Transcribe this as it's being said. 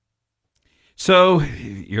So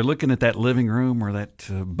you're looking at that living room or that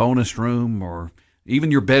bonus room or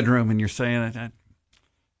even your bedroom, and you're saying,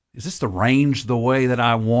 is this arranged the way that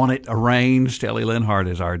I want it arranged? Ellie Lenhart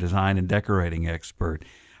is our design and decorating expert.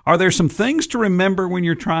 Are there some things to remember when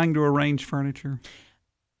you're trying to arrange furniture?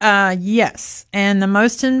 Yes. And the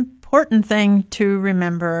most important thing to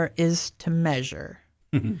remember is to measure.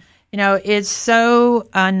 It's so,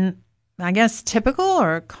 I guess, typical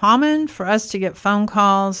or common for us to get phone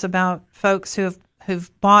calls about folks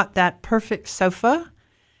who've bought that perfect sofa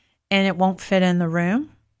and it won't fit in the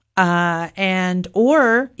room.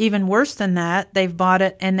 Or even worse than that, they've bought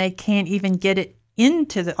it and they can't even get it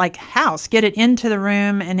into get it into the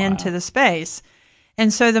room and into the space.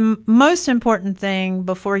 And so the most important thing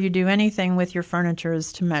before you do anything with your furniture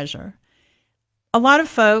is to measure. A lot of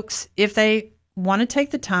folks, if they want to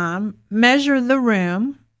take the time, measure the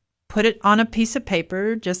room, put it on a piece of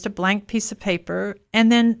paper, just a blank piece of paper,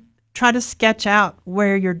 and then try to sketch out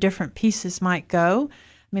where your different pieces might go.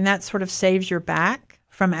 I mean, that sort of saves your back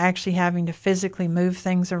from actually having to physically move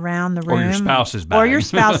things around the room. Or your spouse's back. Or your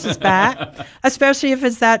spouse's back, especially if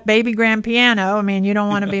it's that baby grand piano. I mean, you don't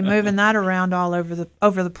want to be moving that around all over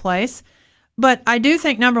the place. But I do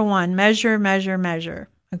think, number one, measure,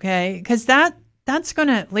 okay? Because that's going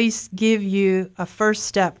to at least give you a first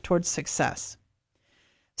step towards success.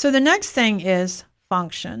 So the next thing is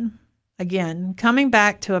function. Again, coming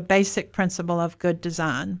back to a basic principle of good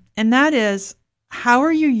design, and that is, how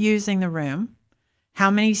are you using the room?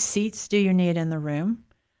 How many seats do you need in the room?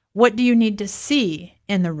 What do you need to see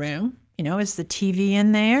in the room? Is the TV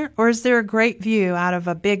in there, or is there a great view out of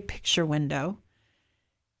a big picture window?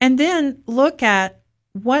 And then look at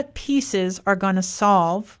what pieces are going to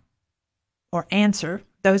solve or answer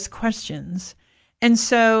those questions. And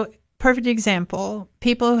so, perfect example,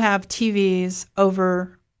 people who have TVs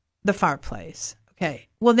over the fireplace. Okay,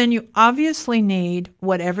 well then you obviously need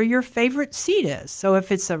whatever your favorite seat is. So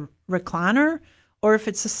if it's a recliner or if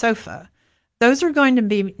it's a sofa, those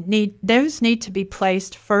need to be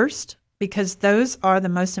placed first, because those are the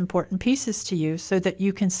most important pieces to you so that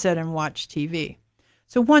you can sit and watch TV.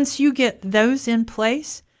 So once you get those in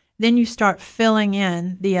place, then you start filling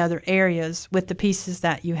in the other areas with the pieces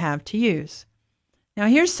that you have to use. Now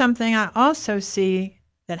here's something I also see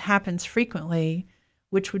that happens frequently,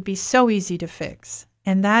 which would be so easy to fix,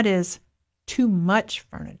 and that is too much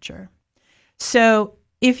furniture. So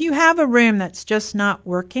if you have a room that's just not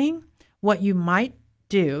working, what you might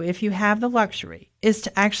do, if you have the luxury, is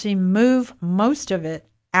to actually move most of it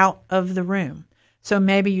out of the room. So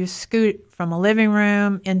maybe you scoot from a living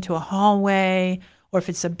room into a hallway, or if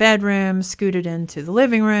it's a bedroom, scoot it into the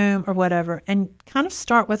living room or whatever, and kind of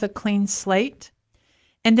start with a clean slate,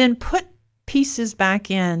 and then put pieces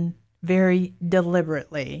back in very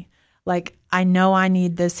deliberately. Like, I know I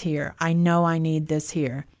need this here. I know I need this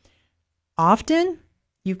here. Often,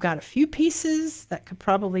 you've got a few pieces that could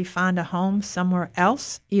probably find a home somewhere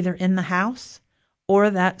else, either in the house or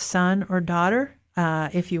that son or daughter,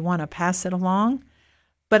 if you want to pass it along.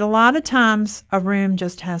 But a lot of times, a room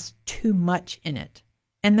just has too much in it.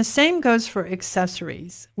 And the same goes for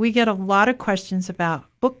accessories. We get a lot of questions about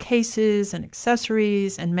bookcases and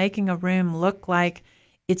accessories and making a room look like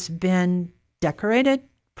it's been decorated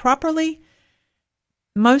properly.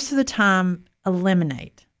 Most of the time,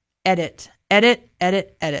 eliminate, edit.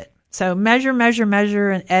 So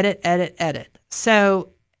measure, and edit. So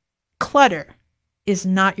clutter is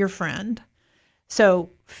not your friend.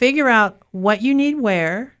 So figure out what you need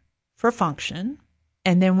where for function.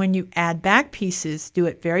 And then when you add back pieces, do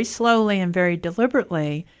it very slowly and very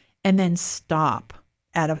deliberately, and then stop.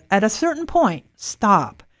 At a certain point,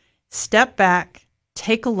 stop. Step back,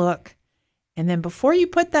 take a look, and then before you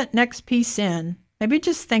put that next piece in, maybe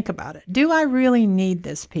just think about it. Do I really need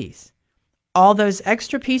this piece? All those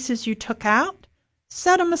extra pieces you took out,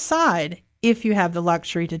 set them aside if you have the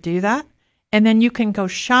luxury to do that. And then you can go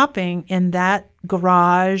shopping in that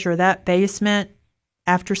garage or that basement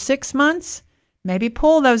after 6 months. Maybe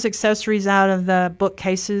pull those accessories out of the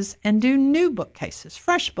bookcases and do new bookcases,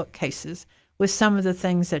 fresh bookcases with some of the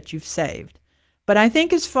things that you've saved. But I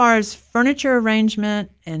think as far as furniture arrangement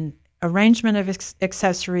and arrangement of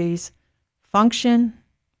accessories, function,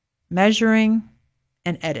 measuring,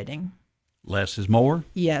 and editing. Less is more?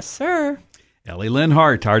 Yes, sir. Ellie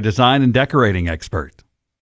Lenhart, our design and decorating expert.